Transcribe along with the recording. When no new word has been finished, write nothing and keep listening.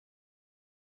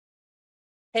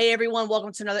Hey everyone,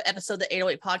 welcome to another episode of the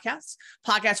 808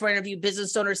 podcast where I interview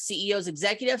business owners, CEOs,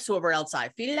 executives, whoever else I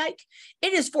feel like.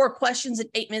 It is 4 questions in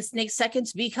 8 minutes and 8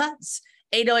 seconds because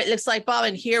 808 looks like Bob,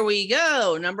 and here we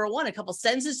go. Number 1, a couple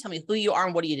sentences. Tell me who you are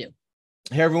and what do you do?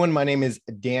 Hey everyone, my name is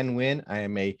Dan Nguyen. I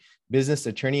am a business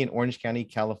attorney in Orange County,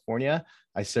 California.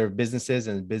 I serve businesses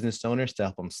and business owners to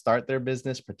help them start their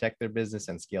business, protect their business,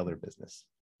 and scale their business.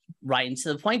 Right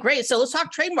into the point. Great. So let's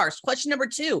talk trademarks. Question number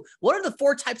 2. What are the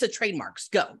 4 types of trademarks?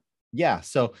 Go. Yeah.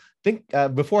 So think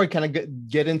before I kind of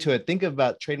get into it, think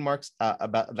about trademarks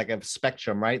about like a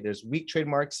spectrum, right? There's weak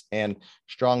trademarks and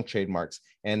strong trademarks.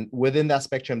 And within that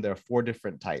spectrum, there are 4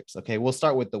 different types. Okay. We'll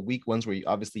start with the weak ones where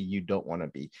you don't want to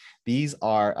be. These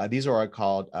are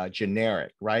called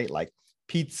generic, right? Like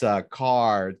pizza,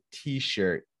 car,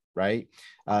 t-shirt, right?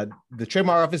 The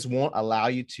trademark office won't allow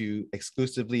you to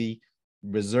exclusively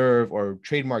reserve or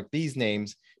trademark these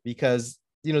names because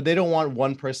they don't want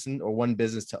one person or one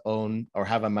business to own or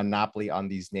have a monopoly on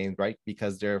these names, right?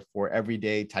 Because they're for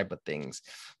everyday type of things.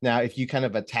 Now, if you kind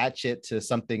of attach it to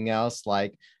something else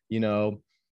like, Whizzle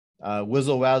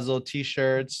Wazzle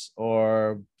t-shirts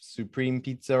or Supreme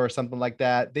Pizza or something like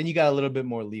that, then you got a little bit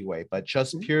more leeway. But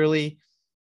just purely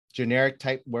generic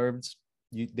type words,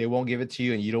 they won't give it to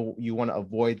you, and you want to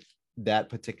avoid that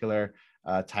particular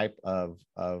type of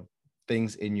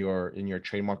things in your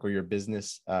trademark or your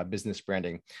business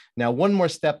branding. Now, one more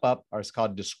step up is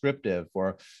called descriptive,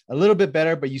 or a little bit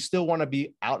better, but you still want to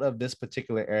be out of this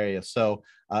particular area. So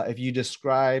if you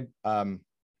describe,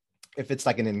 if it's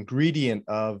like an ingredient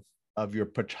of your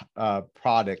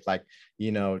product, like,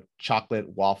 chocolate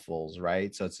waffles,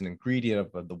 right? So it's an ingredient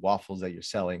of the waffles that you're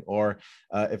selling. Or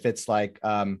if it's like,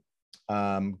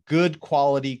 good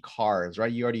quality cars,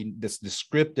 right? You already this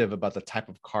descriptive about the type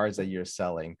of cars that you're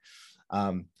selling.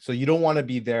 So you don't want to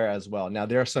be there as well. Now,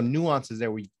 there are some nuances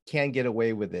there where you can get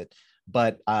away with it,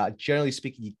 but generally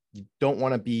speaking, you don't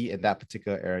want to be in that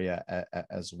particular area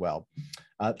as well.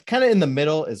 Kind of in the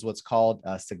middle is what's called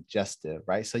suggestive,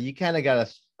 right? So you kind of got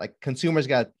to, like, consumers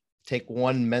got to take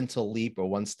one mental leap or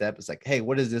one step. It's like, hey,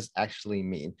 what does this actually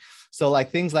mean? So like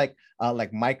things like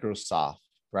Microsoft,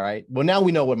 right? Well, now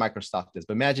we know what Microsoft is,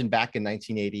 but imagine back in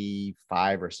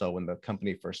 1985 or so when the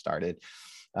company first started,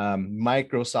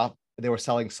 Microsoft, they were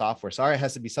selling software. Sorry, it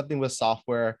has to be something with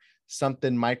software,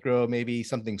 something micro, maybe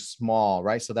something small,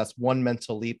 right? So that's one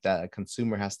mental leap that a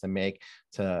consumer has to make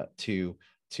to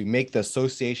make the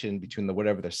association between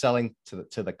whatever they're selling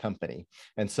to the company.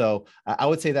 And so I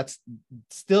would say that's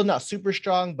still not super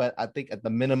strong, but I think at the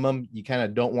minimum, you kind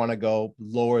of don't want to go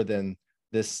lower than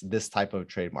this type of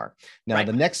trademark. Now, right.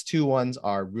 The next 2 ones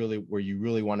are really where you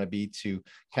really want to be to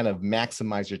kind of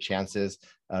maximize your chances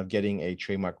of getting a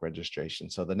trademark registration.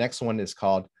 So the next one is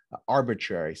called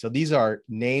arbitrary. So these are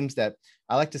names that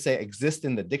I like to say exist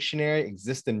in the dictionary,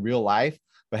 exist in real life,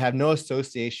 but have no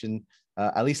association,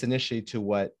 at least initially, to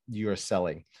what you're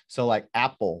selling. So like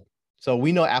Apple. So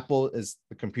we know Apple is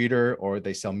the computer, or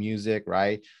they sell music,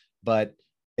 right? But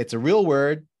it's a real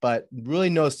word, but really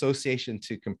no association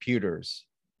to computers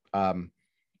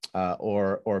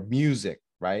or music,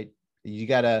 right?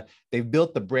 They've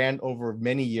built the brand over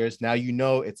many years. Now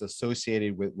it's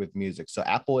associated with music. So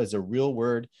Apple is a real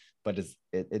word, but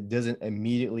it doesn't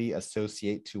immediately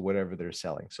associate to whatever they're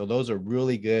selling. So those are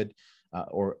really good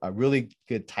really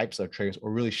good types of trademarks,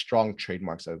 or really strong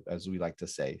trademarks, as we like to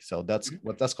say. So that's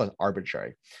called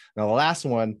arbitrary. Now, the last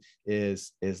one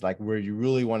is like where you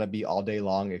really want to be all day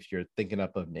long if you're thinking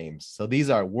up of names. So these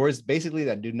are words basically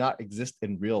that do not exist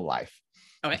in real life.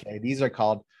 Okay. These are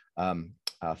called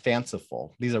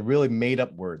fanciful. These are really made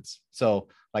up words. So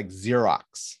like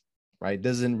Xerox, right?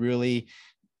 Doesn't really,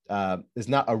 is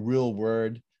not a real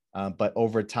word, but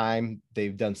over time,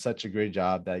 they've done such a great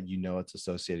job that it's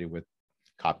associated with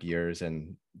copiers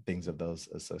and things of those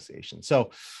associations. So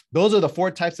those are the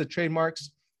 4 types of trademarks.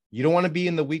 You don't want to be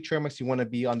in the weak trademarks. You want to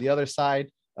be on the other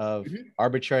side of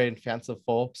arbitrary and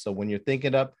fanciful. So when you're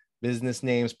thinking up business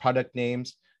names, product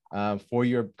names for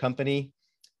your company,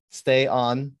 stay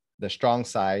on the strong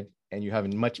side, and you have a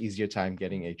much easier time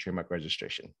getting a trademark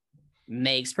registration.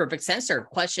 Makes perfect sense, sir.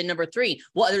 Question number 3.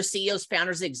 What other CEOs,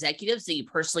 founders, executives that you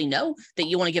personally know that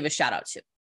you want to give a shout out to?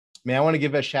 Man, I want to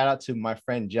give a shout out to my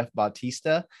friend, Jeff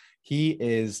Bautista. He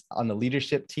is on the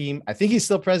leadership team. I think he's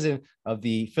still president of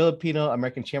the Filipino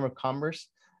American Chamber of Commerce.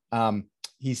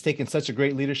 He's taken such a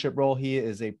great leadership role. He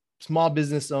is a small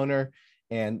business owner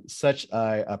and such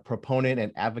a proponent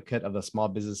and advocate of the small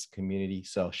business community.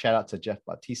 So shout out to Jeff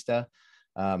Bautista,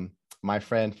 my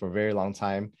friend for a very long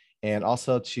time. And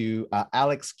also to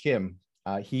Alex Kim.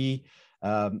 He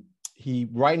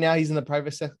right now he's in the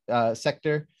private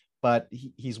sector, but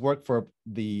he's worked for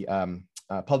the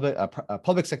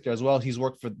public sector as well. He's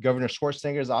worked for Governor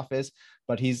Schwarzenegger's office,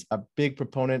 but he's a big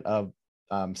proponent of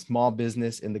small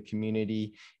business in the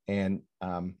community, and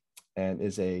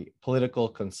is a political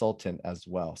consultant as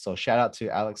well. So shout out to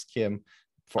Alex Kim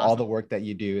for all the work that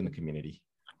you do in the community.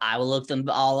 I will look them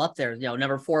all up there.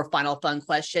 Number 4, final fun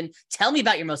question. Tell me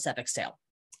about your most epic sale.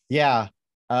 Yeah,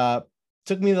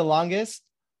 took me the longest,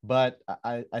 but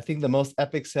I think the most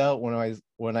epic sale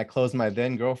when I closed my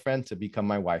then girlfriend to become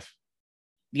my wife.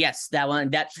 Yes, that one.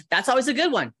 That's always a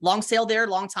good one. Long sale there,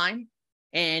 long time.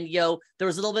 And there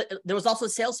was also a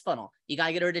sales funnel. You got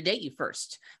to get her to date you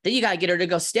first. Then you got to get her to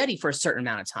go steady for a certain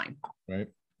amount of time. Right.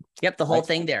 Yep. The whole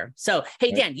thing there. So,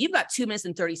 hey, Dan, you've got 2 minutes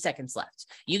and 30 seconds left.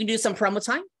 You can do some promo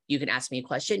time. You can ask me a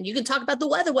question. You can talk about the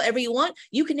weather, whatever you want.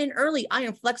 You can end early. I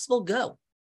am flexible. Go.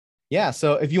 Yeah.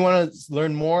 So if you want to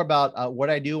learn more about what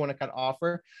I do, what I kind of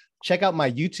offer, check out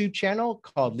my YouTube channel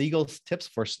called Legal Tips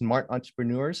for Smart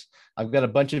Entrepreneurs. I've got a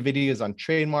bunch of videos on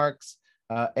trademarks,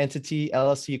 entity,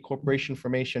 LLC, corporation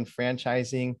formation,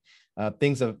 franchising,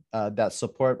 things that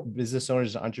support business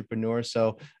owners and entrepreneurs.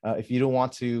 So if you don't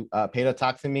want to pay to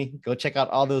talk to me, go check out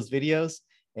all those videos.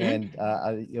 And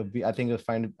I think you'll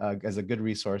find as a good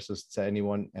resources to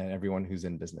anyone and everyone who's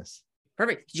in business.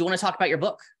 Perfect. Do you want to talk about your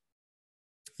book?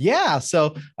 Yeah.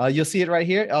 So you'll see it right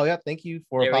here. Oh, yeah. Thank you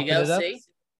for popping it up. See?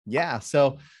 Yeah.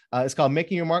 So it's called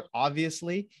Making Your Mark,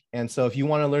 obviously. And so if you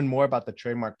want to learn more about the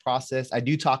trademark process, I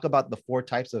do talk about the 4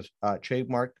 types of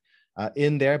trademark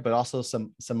in there, but also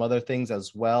some other things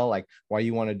as well, like why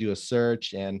you want to do a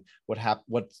search and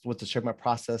what's the trademark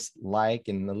process like,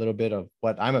 and a little bit of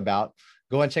what I'm about.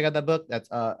 Go and check out that book. That's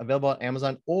available on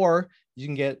Amazon, or you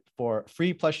can get for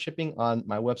free plus shipping on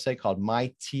my website called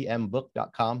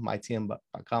mytmbook.com,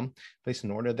 mytmbook.com. Place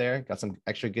an order there. Got some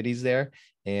extra goodies there,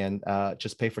 and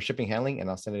just pay for shipping, handling, and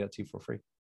I'll send it out to you for free.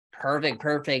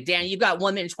 Perfect. Dan, you've got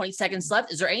 1 minute and 20 seconds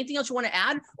left. Is there anything else you want to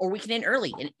add, or we can end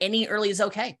early? And any early is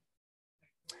okay.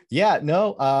 Yeah,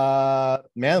 no,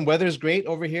 man, weather's great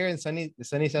over here in sunny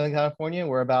Southern California.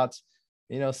 We're about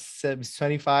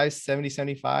 75.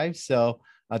 So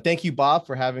thank you, Bob,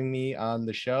 for having me on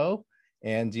the show.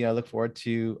 And, I look forward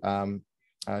to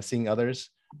seeing others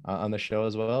on the show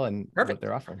as well, and what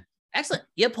they're offering. Excellent.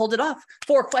 You pulled it off.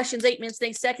 4 questions, 8 minutes and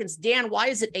 8 seconds. Dan, why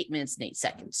is it 8 minutes and 8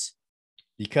 seconds?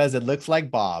 Because it looks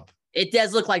like Bob. It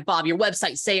does look like Bob. Your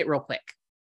website, say it real quick.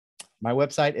 My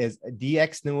website is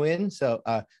DX Nguyen.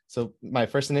 So my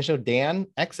first initial, Dan,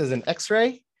 X as an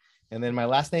X-ray. And then my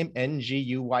last name,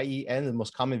 Nguyen, the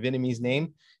most common Vietnamese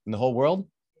name in the whole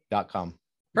world.com.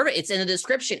 Perfect. It's in the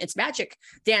description. It's magic.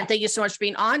 Dan, thank you so much for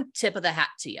being on. Tip of the hat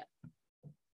to you.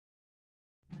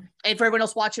 And for everyone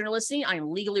else watching or listening, I am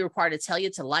legally required to tell you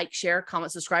to like, share,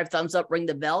 comment, subscribe, thumbs up, ring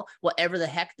the bell, whatever the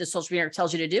heck the social media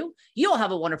tells you to do. You all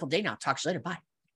have a wonderful day now. Talk to you later. Bye.